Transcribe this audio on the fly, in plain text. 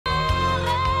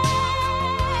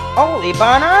Holy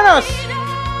bananas!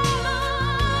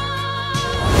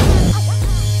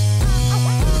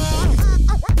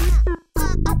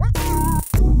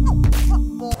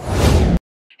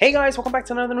 Hey guys, welcome back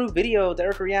to another new video.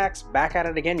 Dereck Reacts, back at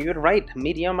it again. You're right,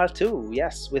 Mireille Mathieu,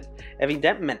 yes, with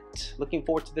Evidemment. Looking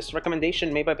forward to this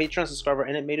recommendation made by Patreon subscriber,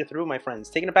 and it made it through, my friends.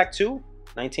 Taking it back to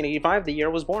 1985, the year I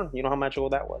was born. You know how magical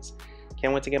that was.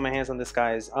 Can't wait to get my hands on this,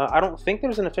 guys. I don't think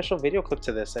there's an official video clip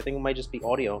to this. I think it might just be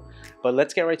audio, but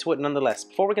let's get right to it nonetheless.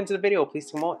 Before we get into the video, please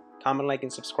take a moment, comment, like,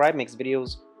 and subscribe. Makes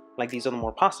videos like these are the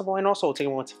more possible, and also take a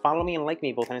moment to follow me and like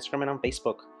me both on Instagram and on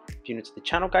Facebook. If you're new to the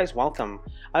channel, guys, welcome.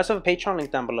 I also have a Patreon link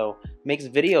down below. Makes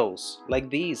videos like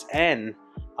these and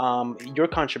your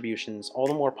contributions all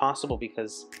the more possible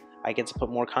because I get to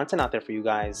put more content out there for you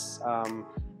guys.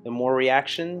 The more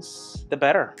reactions, the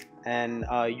better. And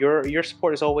your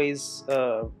support is always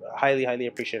highly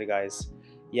appreciated, guys.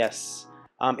 Yes.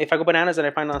 If I go bananas and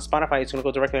I find it on Spotify, it's going to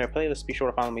go directly to my playlist. Be sure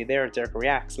to follow me there. Dereck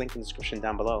Reacts, link in the description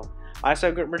down below. I also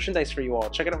have good merchandise for you all.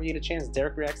 Check it out when you get a chance.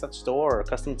 DereckReacts.store,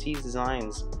 custom tees,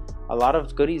 designs. A lot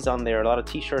of goodies on there. A lot of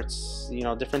t-shirts, you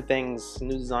know, different things.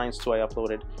 New designs too I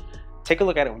uploaded. Take a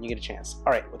look at it when you get a chance.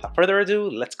 Alright, without further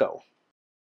ado, let's go.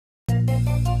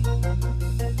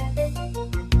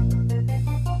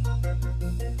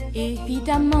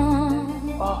 Évidemment,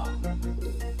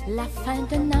 la fin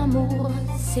d'un amour,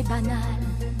 c'est banal.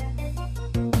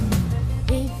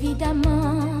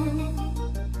 Évidemment,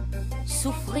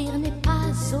 souffrir n'est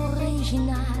pas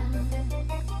original.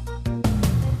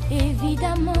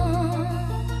 Évidemment,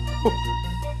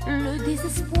 le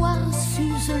désespoir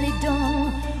s'use les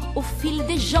dents. Au fil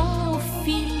des gens, au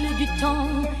fil du temps,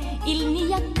 il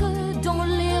n'y a que dans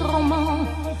les romans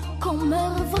qu'on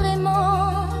meurt vraiment.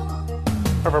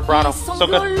 So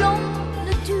good. Long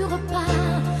ne dure pas,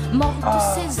 mort de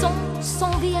saison,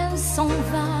 s'en vient, s'en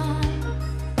va.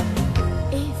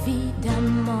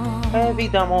 Évidemment.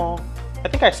 Évidemment. I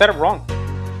think I said it wrong.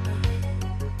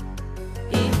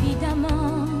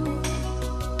 Évidemment,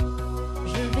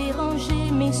 je vais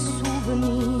ranger mes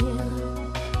souvenirs.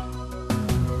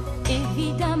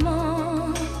 Évidemment,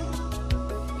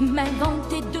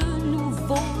 m'inventer de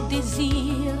nouveaux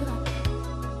désirs.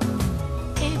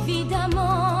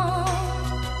 Évidemment,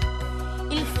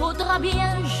 il faudra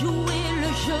bien jouer le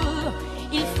jeu,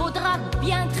 il faudra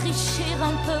bien tricher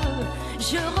un peu.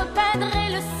 Je repeindrai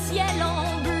le ciel en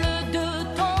bleu de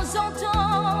temps en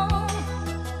temps.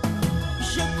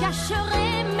 Je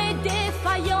cacherai mes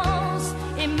défaillances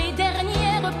et mes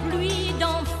dernières pluies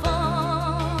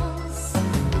d'enfance.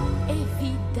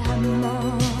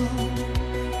 Évidemment.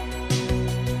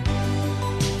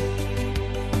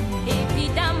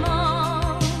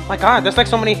 My God, there's like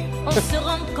so many. On se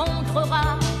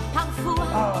rencontrera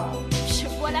parfois. Je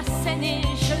vois la scène et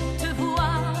je te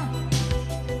vois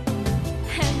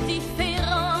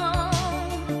indifférent.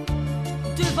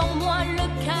 Devant moi le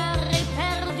cœur est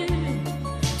perdu.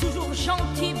 Toujours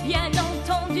gentil, bien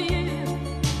entendu.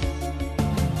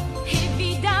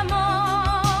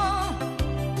 Évidemment,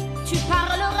 tu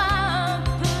parleras un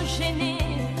peu gêné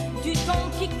du temps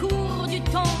qui court, du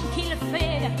temps qu'il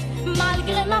fait.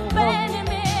 Malgré ma peine et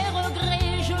mes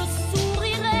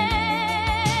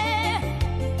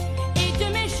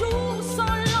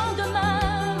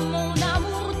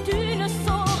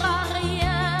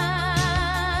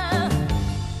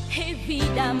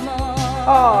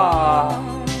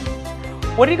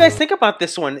what do you guys think about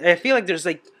this one? I feel like there's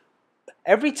like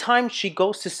every time she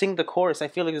goes to sing the chorus, I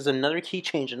feel like there's another key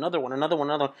change, another one.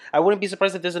 I wouldn't be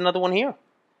surprised if there's another one here,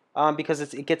 because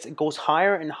it goes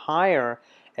higher and higher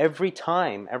every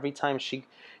time. Every time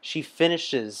she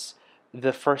finishes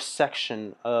the first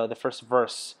section, the first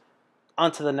verse,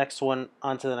 onto the next one,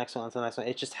 onto the next one, onto the next one.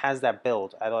 It just has that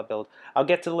build. I love build. I'll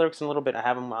get to the lyrics in a little bit. I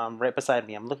have them right beside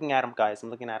me. I'm looking at them, guys. I'm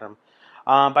looking at them.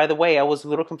 By the way, I was a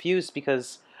little confused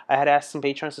because I had asked some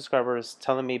Patreon subscribers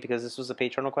telling me, because this was a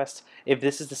Patreon request, if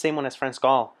this is the same one as France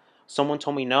Gall. Someone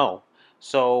told me no.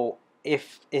 So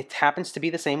if it happens to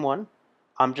be the same one,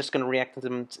 I'm just going to react to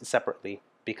them separately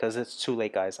because it's too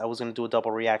late, guys. I was going to do a double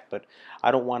react, but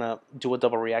I don't want to do a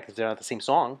double react if they're not the same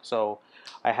song. So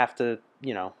I have to,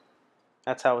 you know,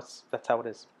 that's how it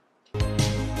is.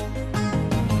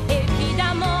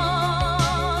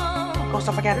 Go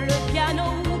stop again.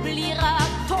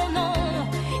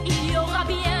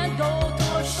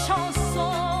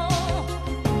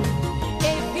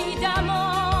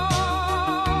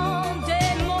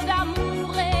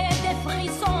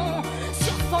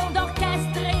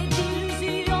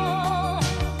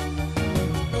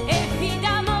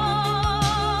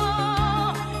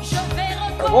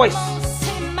 Voice.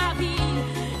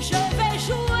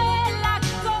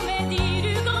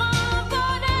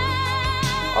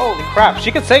 Holy crap,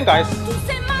 she can sing, guys. Tous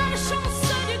ces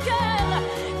malchanceux du cœur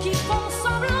qui font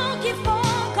semblant, qui font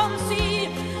comme si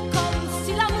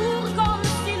l'amour, comme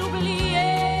si l'oubli,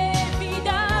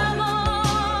 évidemment.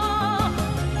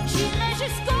 J'irai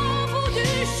jusqu'au bout du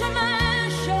chemin,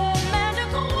 chemin de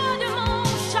croix de mon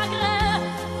chagrin,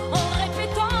 en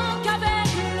répétant qu'avec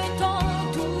le temps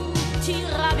tout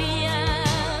ira bien.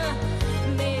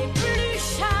 Mais plus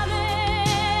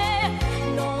jamais,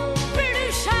 non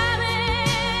plus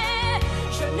jamais,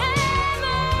 je n'aimerai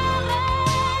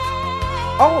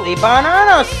Holy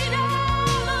bananas!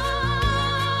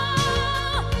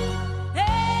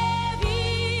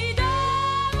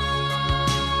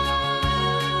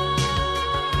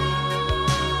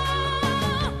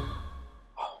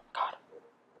 Oh God!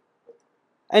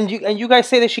 And you guys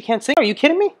say that she can't sing? Are you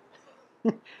kidding me?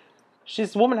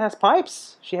 This woman has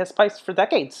pipes. She has pipes for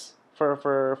decades,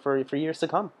 for years to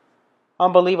come.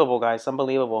 Unbelievable, guys.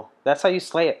 Unbelievable. That's how you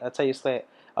slay it. That's how you slay it.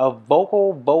 A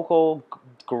vocal,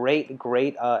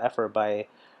 great effort by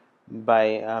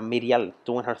Mireille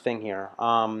doing her thing here.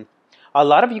 A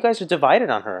lot of you guys are divided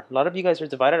on her. A lot of you guys are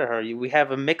divided on her. We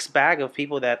have a mixed bag of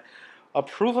people that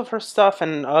approve of her stuff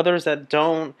and others that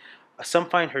don't. Some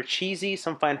find her cheesy.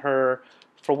 Some find her,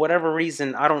 for whatever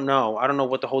reason, I don't know. I don't know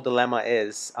what the whole dilemma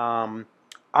is. I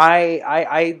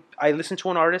listen to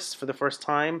an artist for the first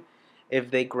time. If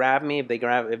they grab me, if they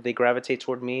gravitate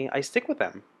toward me, I stick with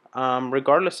them,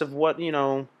 regardless of what, you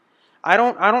know. I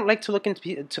don't like to look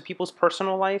into people's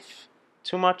personal life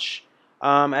too much.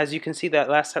 As you can see, that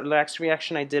last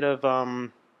reaction I did of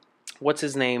what's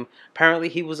his name? Apparently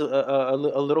he was a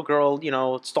little girl, you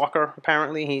know, stalker.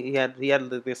 Apparently he had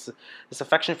this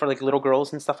affection for like little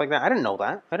girls and stuff like that. I didn't know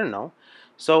that. I didn't know.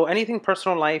 So anything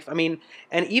personal life, I mean,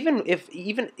 and even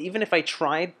if I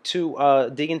tried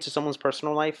to dig into someone's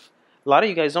personal life, a lot of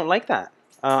you guys don't like that.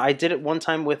 I did it one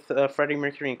time with Freddie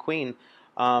Mercury and Queen,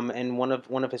 in one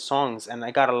of his songs, and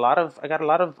I got a lot of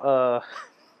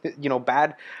you know,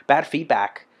 bad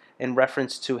feedback in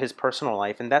reference to his personal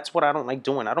life, and that's what I don't like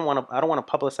doing. I don't want to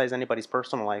publicize anybody's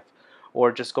personal life,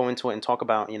 or just go into it and talk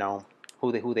about, you know,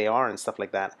 who they are and stuff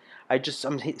like that. I'm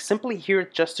simply here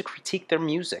just to critique their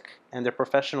music and their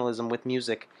professionalism with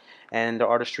music and the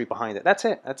artistry behind it. That's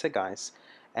it, guys.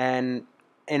 And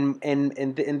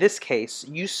in this case,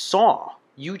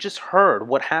 you just heard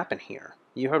what happened here.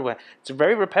 You heard what, it's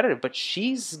very repetitive, but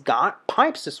she's got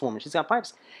pipes, this woman. She's got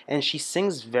pipes. And she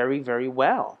sings very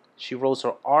well. She rolls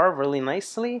her R really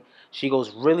nicely. She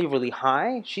goes really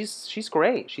high. She's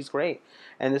great. She's great.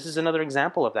 And this is another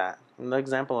example of that.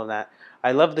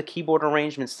 I love the keyboard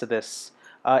arrangements to this.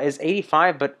 It's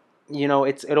 85, but you know,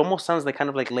 it almost sounds like kind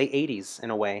of like late 80s in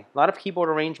a way. A lot of keyboard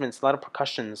arrangements, a lot of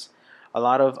percussions, a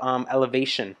lot of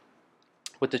elevation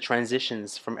with the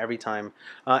transitions from every time.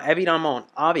 Evidemment,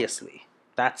 obviously.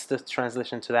 That's the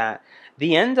translation to that.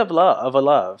 The end of a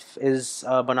love is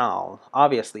banal,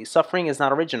 obviously. Suffering is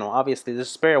not original, obviously.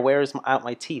 Despair wears out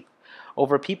my teeth.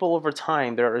 Over people over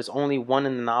time, there is only one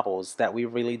in the novels, that we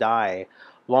really die.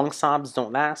 Long sobs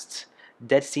don't last.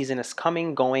 Dead season is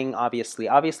coming, going, obviously.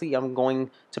 Obviously, I'm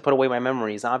going to put away my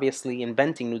memories. Obviously,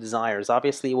 inventing new desires.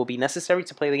 Obviously, it will be necessary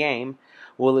to play the game.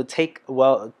 Will it take,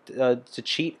 well, to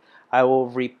cheat? I will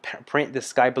reprint the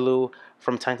sky blue.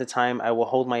 From time to time, I will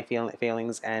hold my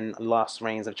failings and lost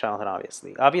reigns of childhood,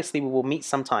 obviously. Obviously, we will meet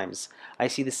sometimes. I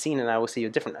see the scene and I will see you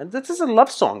different. This is a love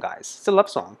song, guys. It's a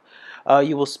love song.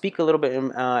 You will speak a little bit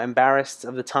embarrassed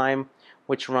of the time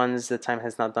which runs, the time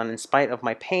has not done. In spite of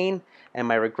my pain and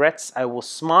my regrets, I will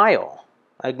smile,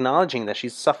 acknowledging that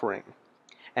she's suffering.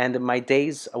 And my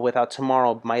days without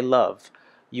tomorrow, my love,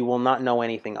 you will not know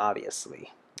anything,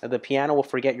 obviously. The piano will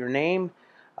forget your name.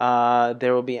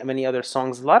 There will be many other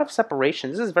songs. A lot of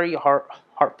separation. This is very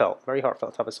heartfelt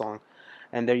type of song.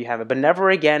 And there you have it. But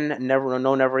never again,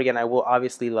 never again. I will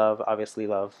obviously love.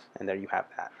 And there you have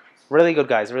that. Really good,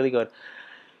 guys. Really good.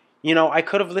 You know, I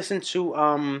could have listened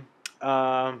to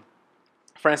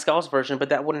Franz version, but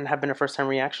that wouldn't have been a first-time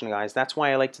reaction, guys. That's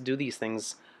why I like to do these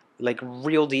things, like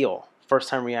real deal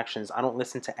first-time reactions. I don't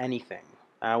listen to anything.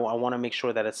 I want to make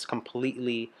sure that it's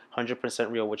completely 100%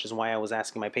 real, which is why I was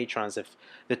asking my patrons if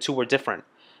the two were different.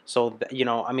 So, you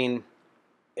know, I mean,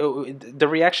 the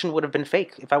reaction would have been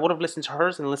fake. If I would have listened to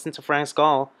hers and listened to Franz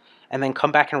Gall and then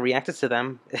come back and reacted to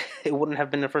them, it wouldn't have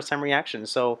been the first-time reaction.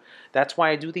 So that's why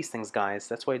I do these things, guys.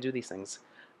 That's why I do these things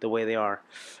the way they are.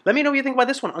 Let me know what you think about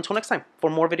this one. Until next time,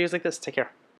 for more videos like this, take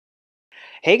care.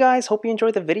 Hey guys, hope you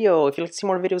enjoyed the video. If you'd like to see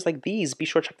more videos like these, be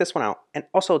sure to check this one out. And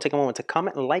also take a moment to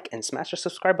comment, like, and smash the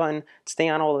subscribe button to stay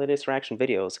on all the latest reaction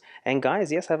videos. And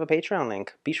guys, yes, I have a Patreon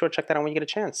link. Be sure to check that out when you get a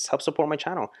chance. Help support my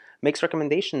channel. Makes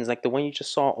recommendations like the one you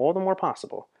just saw all the more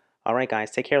possible. Alright guys,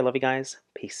 take care, love you guys,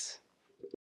 peace.